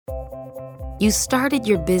You started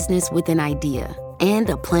your business with an idea and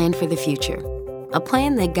a plan for the future, a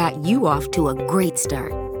plan that got you off to a great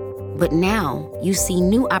start. But now you see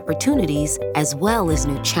new opportunities as well as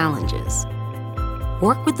new challenges.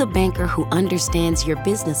 Work with a banker who understands your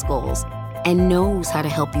business goals and knows how to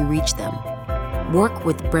help you reach them. Work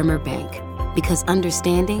with Bremer Bank, because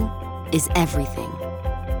understanding is everything.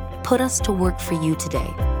 Put us to work for you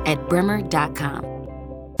today at bremer.com.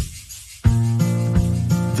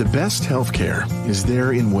 The best healthcare is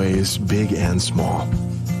there in ways big and small.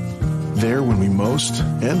 There when we most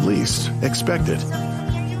and least expect it.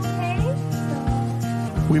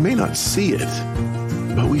 We may not see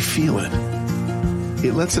it, but we feel it.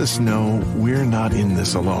 It lets us know we're not in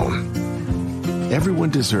this alone. Everyone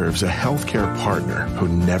deserves a healthcare partner who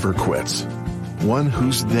never quits. One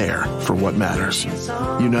who's there for what matters.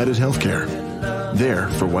 United Healthcare. There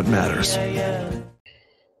for what matters.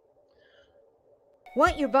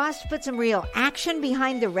 Want your boss to put some real action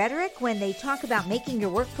behind the rhetoric when they talk about making your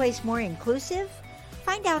workplace more inclusive?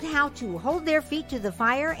 Find out how to hold their feet to the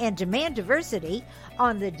fire and demand diversity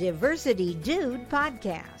on the Diversity Dude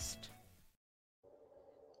podcast.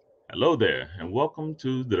 Hello there, and welcome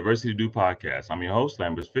to the Diversity Dude podcast. I'm your host,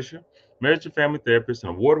 Lambert Fisher, marriage and family therapist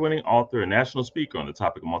and award-winning author and national speaker on the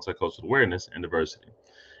topic of multicultural awareness and diversity.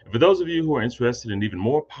 And for those of you who are interested in even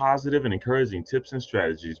more positive and encouraging tips and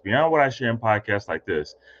strategies beyond what I share in podcasts like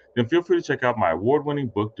this, then feel free to check out my award-winning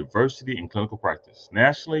book, Diversity in Clinical Practice,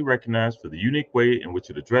 nationally recognized for the unique way in which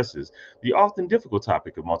it addresses the often difficult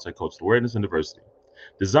topic of multicultural awareness and diversity.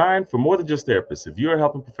 Designed for more than just therapists, if you're a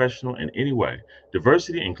helping professional in any way,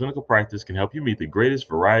 Diversity in Clinical Practice can help you meet the greatest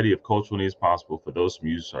variety of cultural needs possible for those whom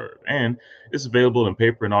you serve. And it's available in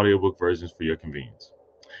paper and audiobook versions for your convenience.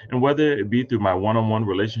 And whether it be through my one-on-one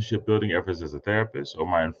relationship building efforts as a therapist or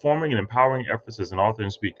my informing and empowering efforts as an author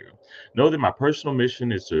and speaker, know that my personal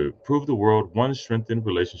mission is to improve the world one strengthened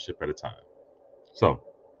relationship at a time. So,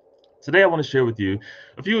 today I want to share with you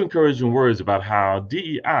a few encouraging words about how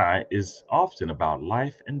DEI is often about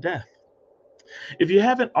life and death. If you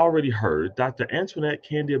haven't already heard, Dr. Antoinette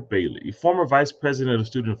Candia Bailey, former Vice President of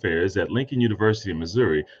Student Affairs at Lincoln University in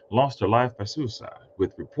Missouri, lost her life by suicide,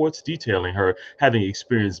 with reports detailing her having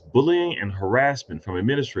experienced bullying and harassment from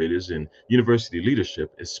administrators and university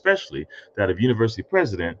leadership, especially that of University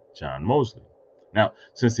President John Mosley. Now,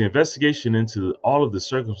 since the investigation into all of the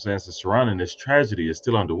circumstances surrounding this tragedy is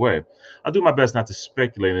still underway, I'll do my best not to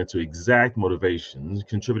speculate into exact motivations,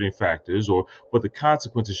 contributing factors, or what the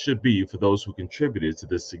consequences should be for those who contributed to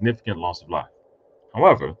this significant loss of life.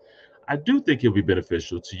 However, I do think it'll be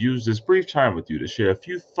beneficial to use this brief time with you to share a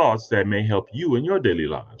few thoughts that may help you in your daily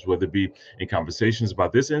lives, whether it be in conversations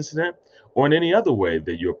about this incident or in any other way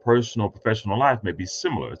that your personal or professional life may be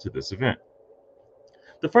similar to this event.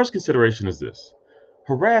 The first consideration is this.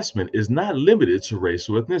 Harassment is not limited to race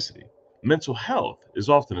or ethnicity. Mental health is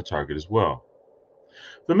often a target as well.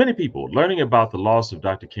 For many people, learning about the loss of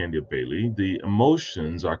Dr. Candia Bailey, the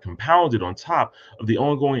emotions are compounded on top of the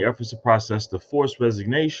ongoing efforts to process the forced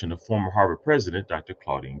resignation of former Harvard President Dr.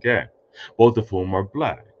 Claudine Gay, both of whom are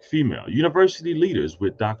Black, female, university leaders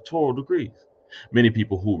with doctoral degrees. Many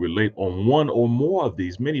people who relate on one or more of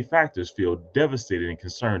these many factors feel devastated and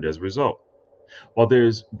concerned as a result. While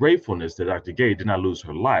there's gratefulness that Dr. Gay did not lose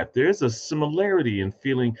her life, there is a similarity in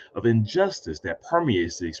feeling of injustice that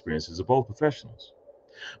permeates the experiences of both professionals.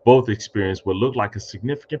 Both experienced what looked like a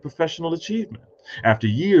significant professional achievement after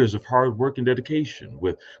years of hard work and dedication,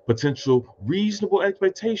 with potential reasonable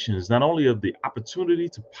expectations not only of the opportunity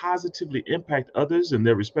to positively impact others in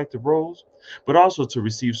their respective roles, but also to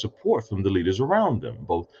receive support from the leaders around them,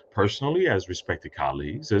 both personally as respected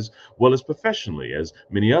colleagues, as well as professionally, as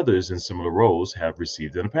many others in similar roles have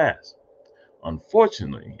received in the past.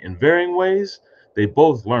 Unfortunately, in varying ways, they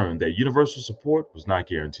both learned that universal support was not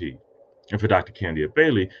guaranteed. And for Dr. Candia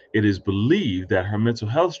Bailey, it is believed that her mental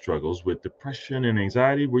health struggles with depression and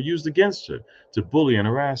anxiety were used against her to bully and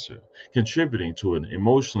harass her, contributing to an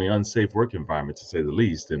emotionally unsafe work environment, to say the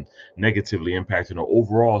least, and negatively impacting her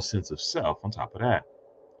overall sense of self on top of that.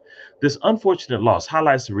 This unfortunate loss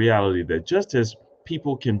highlights the reality that just as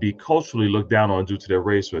people can be culturally looked down on due to their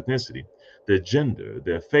race or ethnicity, their gender,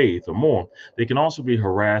 their faith, or more, they can also be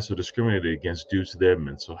harassed or discriminated against due to their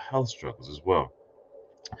mental health struggles as well.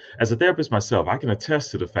 As a therapist myself, I can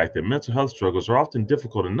attest to the fact that mental health struggles are often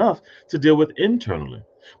difficult enough to deal with internally,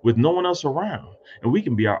 with no one else around, and we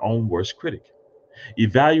can be our own worst critic.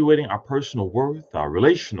 Evaluating our personal worth, our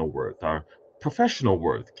relational worth, our professional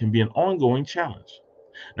worth can be an ongoing challenge.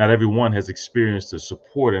 Not everyone has experienced the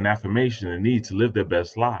support and affirmation they need to live their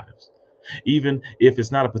best lives. Even if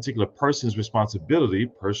it's not a particular person's responsibility,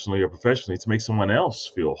 personally or professionally, to make someone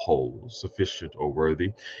else feel whole, sufficient, or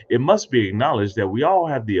worthy, it must be acknowledged that we all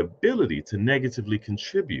have the ability to negatively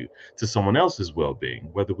contribute to someone else's well being,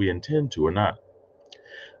 whether we intend to or not.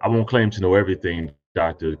 I won't claim to know everything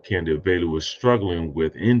Dr. Candia Bailey was struggling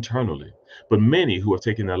with internally, but many who have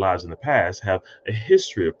taken their lives in the past have a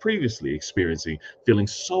history of previously experiencing feeling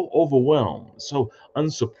so overwhelmed, so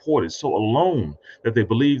unsupported, so alone that they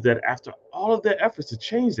believe that after all of their efforts to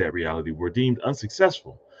change that reality were deemed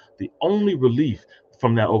unsuccessful. The only relief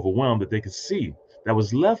from that overwhelm that they could see that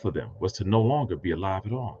was left for them was to no longer be alive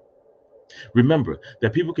at all. Remember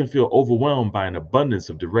that people can feel overwhelmed by an abundance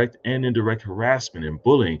of direct and indirect harassment and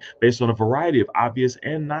bullying based on a variety of obvious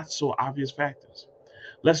and not so obvious factors.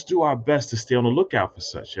 Let's do our best to stay on the lookout for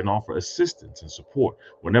such and offer assistance and support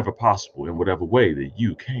whenever possible in whatever way that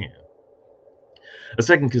you can. A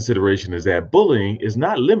second consideration is that bullying is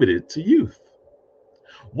not limited to youth.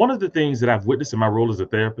 One of the things that I've witnessed in my role as a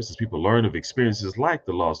therapist as people learn of experiences like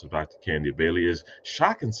the loss of Dr. Candia Bailey is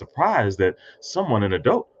shock and surprise that someone, an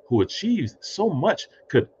adult who achieves so much,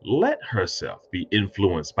 could let herself be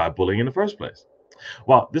influenced by bullying in the first place.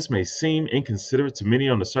 While this may seem inconsiderate to many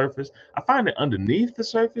on the surface, I find that underneath the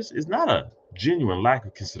surface is not a genuine lack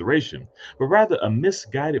of consideration, but rather a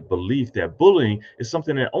misguided belief that bullying is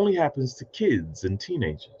something that only happens to kids and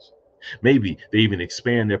teenagers. Maybe they even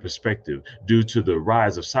expand their perspective due to the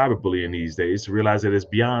rise of cyberbullying these days to realize that it's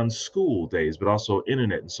beyond school days, but also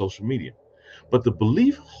internet and social media. But the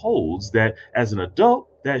belief holds that as an adult,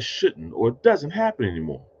 that shouldn't or doesn't happen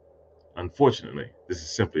anymore. Unfortunately, this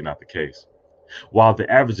is simply not the case. While the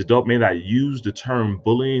average adult may not use the term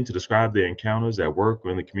bullying to describe their encounters at work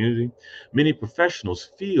or in the community, many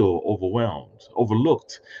professionals feel overwhelmed,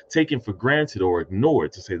 overlooked, taken for granted, or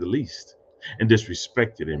ignored, to say the least, and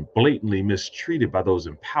disrespected and blatantly mistreated by those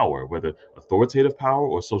in power, whether authoritative power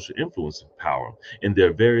or social influence power, in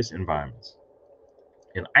their various environments.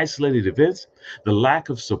 In isolated events, the lack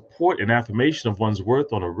of support and affirmation of one's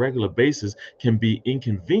worth on a regular basis can be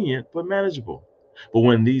inconvenient but manageable. But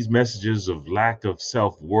when these messages of lack of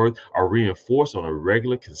self-worth are reinforced on a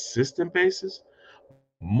regular, consistent basis,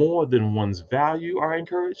 more than one's value are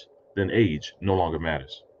encouraged, then age no longer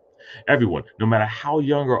matters. Everyone, no matter how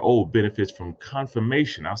young or old, benefits from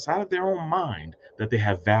confirmation outside of their own mind that they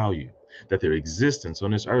have value, that their existence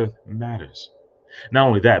on this earth matters. Not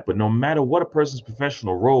only that, but no matter what a person's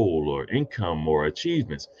professional role or income or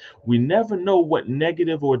achievements, we never know what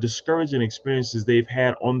negative or discouraging experiences they've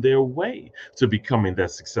had on their way to becoming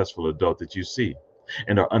that successful adult that you see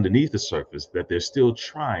and are underneath the surface that they're still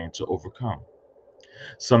trying to overcome.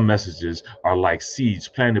 Some messages are like seeds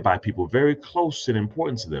planted by people very close and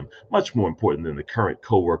important to them, much more important than the current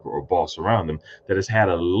coworker or boss around them, that has had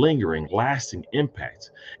a lingering, lasting impact.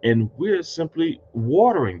 And we're simply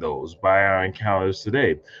watering those by our encounters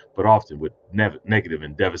today, but often with negative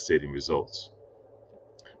and devastating results.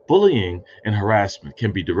 Bullying and harassment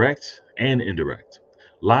can be direct and indirect,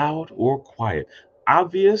 loud or quiet,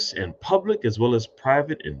 obvious and public, as well as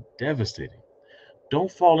private and devastating. Don't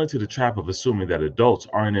fall into the trap of assuming that adults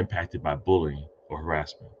aren't impacted by bullying or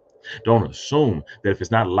harassment. Don't assume that if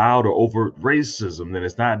it's not loud or overt racism, then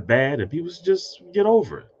it's not bad and people should just get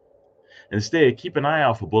over it. Instead, keep an eye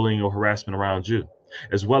out for bullying or harassment around you,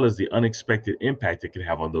 as well as the unexpected impact it can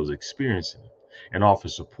have on those experiencing it, and offer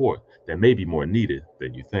support that may be more needed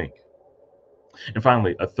than you think. And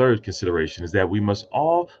finally, a third consideration is that we must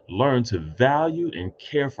all learn to value and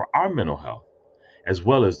care for our mental health, as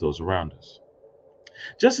well as those around us.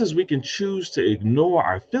 Just as we can choose to ignore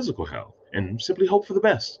our physical health and simply hope for the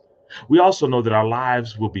best, we also know that our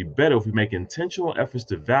lives will be better if we make intentional efforts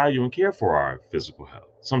to value and care for our physical health.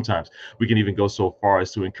 Sometimes we can even go so far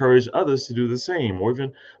as to encourage others to do the same, or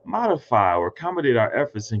even modify or accommodate our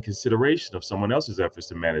efforts in consideration of someone else's efforts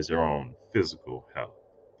to manage their own physical health.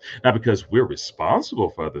 Not because we're responsible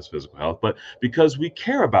for others' physical health, but because we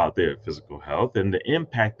care about their physical health and the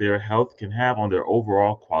impact their health can have on their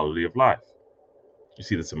overall quality of life. You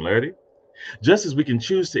see the similarity? Just as we can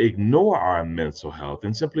choose to ignore our mental health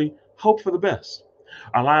and simply hope for the best,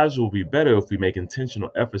 our lives will be better if we make intentional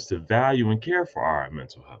efforts to value and care for our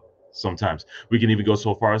mental health. Sometimes we can even go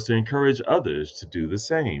so far as to encourage others to do the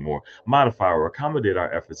same, or modify or accommodate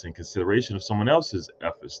our efforts in consideration of someone else's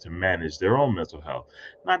efforts to manage their own mental health,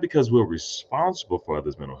 not because we're responsible for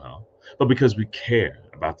others' mental health, but because we care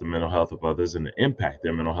about the mental health of others and the impact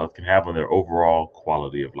their mental health can have on their overall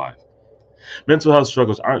quality of life. Mental health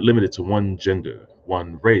struggles aren't limited to one gender,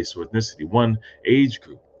 one race or ethnicity, one age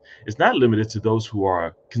group. It's not limited to those who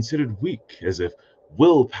are considered weak, as if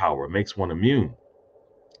willpower makes one immune.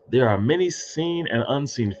 There are many seen and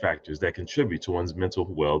unseen factors that contribute to one's mental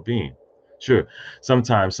well-being. Sure,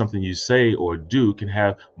 sometimes something you say or do can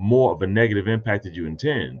have more of a negative impact than you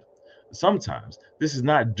intend. Sometimes this is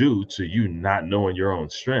not due to you not knowing your own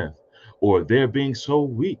strength or there being so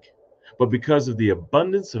weak, but because of the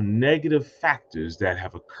abundance of negative factors that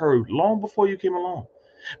have occurred long before you came along,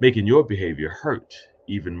 making your behavior hurt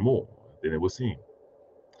even more than it would seem.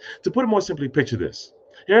 To put it more simply, picture this.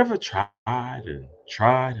 You ever tried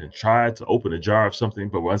to open a jar of something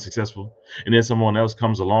but were unsuccessful? And then someone else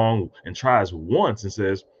comes along and tries once and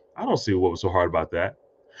says, I don't see what was so hard about that.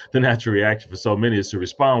 The natural reaction for so many is to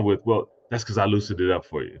respond with, well, that's because I loosened it up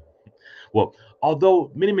for you. Well,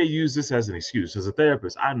 although many may use this as an excuse, as a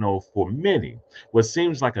therapist, I know for many, what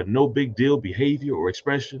seems like a no big deal behavior or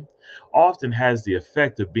expression often has the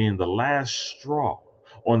effect of being the last straw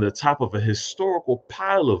on the top of a historical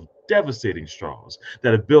pile of devastating straws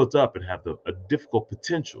that have built up and have a difficult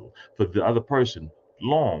potential for the other person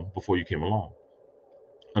long before you came along.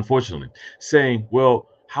 Unfortunately, saying, well,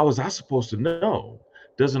 how was I supposed to know,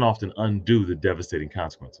 doesn't often undo the devastating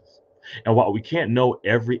consequences. And while we can't know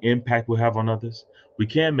every impact we'll have on others, we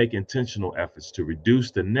can make intentional efforts to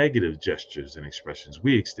reduce the negative gestures and expressions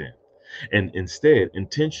we extend, and instead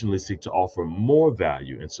intentionally seek to offer more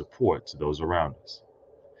value and support to those around us.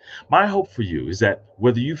 My hope for you is that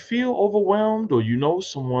whether you feel overwhelmed or you know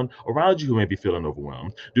someone around you who may be feeling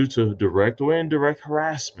overwhelmed due to direct or indirect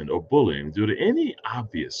harassment or bullying due to any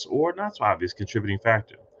obvious or not so obvious contributing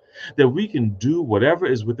factor, that we can do whatever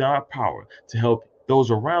is within our power to help those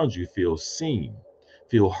around you feel seen,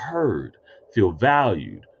 feel heard, feel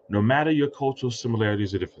valued, no matter your cultural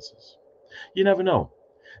similarities or differences. You never know.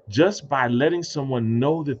 Just by letting someone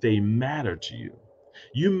know that they matter to you,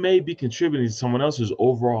 you may be contributing to someone else's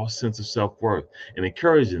overall sense of self-worth and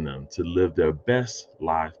encouraging them to live their best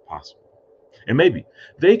life possible. And maybe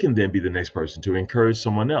they can then be the next person to encourage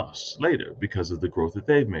someone else later because of the growth that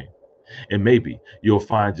they've made. And maybe you'll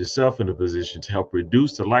find yourself in a position to help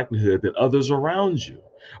reduce the likelihood that others around you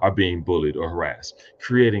are being bullied or harassed,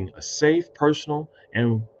 creating a safe, personal,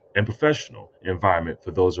 and professional environment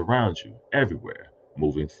for those around you everywhere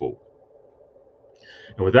moving forward.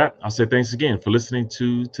 And with that, I'll say thanks again for listening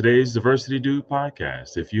to today's Diversity Dude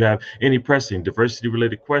podcast. If you have any pressing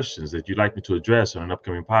diversity-related questions that you'd like me to address on an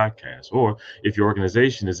upcoming podcast, or if your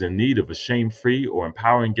organization is in need of a shame-free or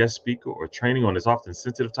empowering guest speaker or training on this often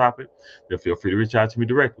sensitive topic, then feel free to reach out to me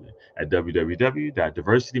directly at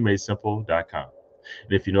www.diversitymadesimple.com.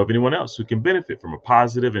 And if you know of anyone else who can benefit from a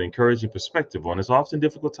positive and encouraging perspective on this often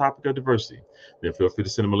difficult topic of diversity, then feel free to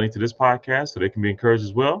send them a link to this podcast so they can be encouraged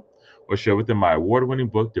as well, or share with them my award-winning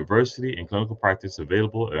book, Diversity in Clinical Practice,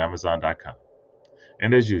 available at Amazon.com.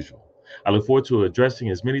 And as usual, I look forward to addressing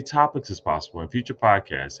as many topics as possible in future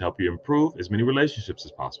podcasts to help you improve as many relationships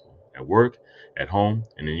as possible at work, at home,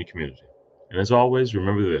 and in your community. And as always,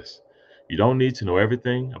 remember this: you don't need to know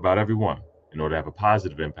everything about everyone in order to have a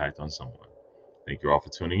positive impact on someone. Thank you all for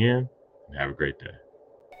tuning in, and have a great day.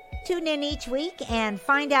 Tune in each week and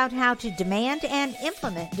find out how to demand and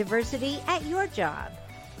implement diversity at your job.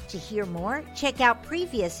 To hear more, check out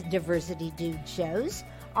previous Diversity Dude shows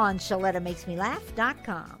on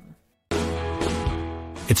ShalettaMakesMeLaugh.com.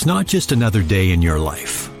 It's not just another day in your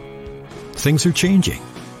life. Things are changing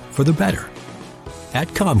for the better. At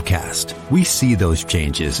Comcast, we see those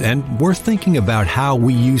changes, and we're thinking about how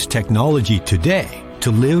we use technology today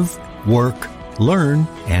to live, work, learn,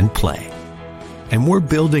 and play. And we're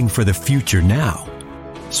building for the future now,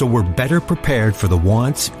 so we're better prepared for the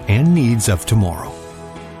wants and needs of tomorrow.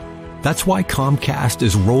 That's why Comcast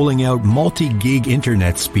is rolling out multi-gig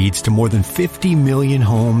internet speeds to more than 50 million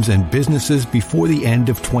homes and businesses before the end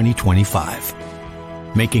of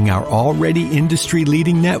 2025, making our already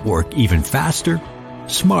industry-leading network even faster,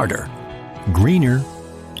 smarter, greener,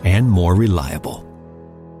 and more reliable.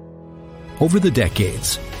 Over the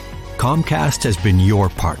decades, Comcast has been your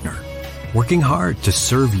partner, working hard to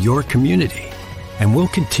serve your community, and will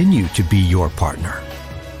continue to be your partner.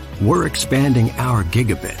 We're expanding our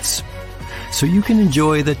gigabits so you can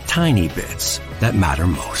enjoy the tiny bits that matter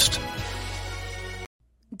most.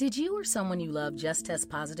 Did you or someone you love just test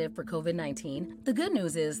positive for COVID-19? The good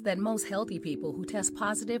news is that most healthy people who test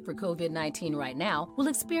positive for COVID-19 right now will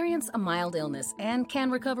experience a mild illness and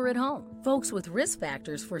can recover at home. Folks with risk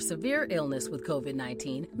factors for severe illness with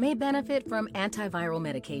COVID-19 may benefit from antiviral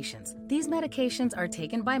medications. These medications are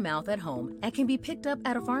taken by mouth at home and can be picked up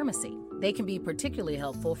at a pharmacy. They can be particularly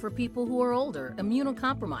helpful for people who are older,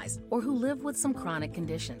 immunocompromised, or who live with some chronic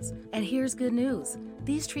conditions. And here's good news.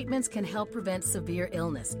 These treatments can help prevent severe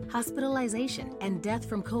illness, hospitalization, and death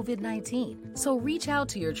from COVID-19. So reach out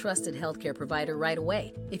to your trusted healthcare provider right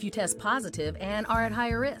away. If you test positive and are at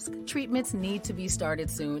higher risk, treatments need to be started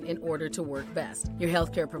soon in order to work best. Your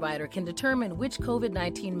healthcare provider can determine which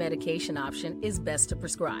COVID-19 medication option is best to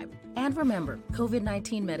prescribe. And remember,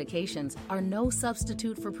 COVID-19 medications are no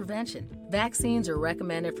substitute for prevention. Vaccines are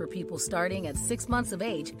recommended for people starting at 6 months of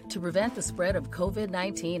age to prevent the spread of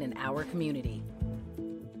COVID-19 in our community.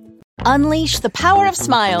 Unleash the power of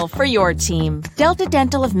smile for your team. Delta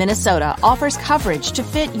Dental of Minnesota offers coverage to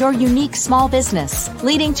fit your unique small business,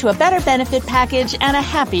 leading to a better benefit package and a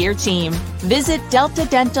happier team. Visit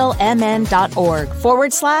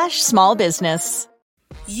deltadentalmn.org/small business.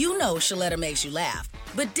 You know Shaletta makes you laugh,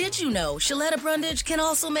 but did you know Shaletta Brundage can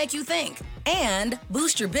also make you think and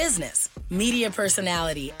boost your business? Media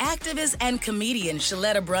personality, activist, and comedian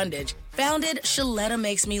Shaletta Brundage founded Shaletta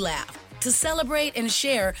Makes Me Laugh to celebrate and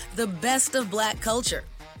share the best of Black culture.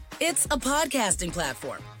 It's a podcasting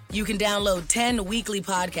platform. You can download 10 weekly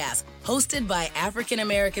podcasts hosted by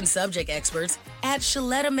African-American subject experts at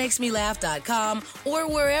ShalettaMakesMeLaugh.com or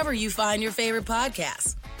wherever you find your favorite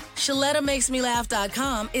podcasts.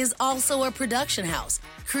 ShalettaMakesMeLaugh.com is also a production house,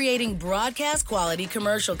 creating broadcast-quality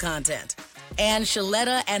commercial content. And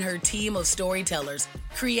Shaletta and her team of storytellers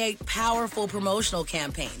create powerful promotional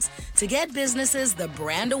campaigns to get businesses the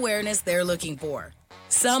brand awareness they're looking for.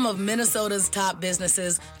 Some of Minnesota's top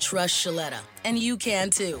businesses trust Shaletta, and you can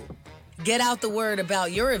too. Get out the word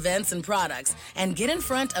about your events and products and get in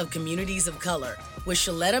front of communities of color with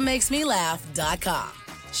ShalettaMakesMeLaugh.com.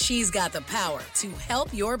 She's got the power to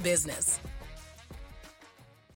help your business.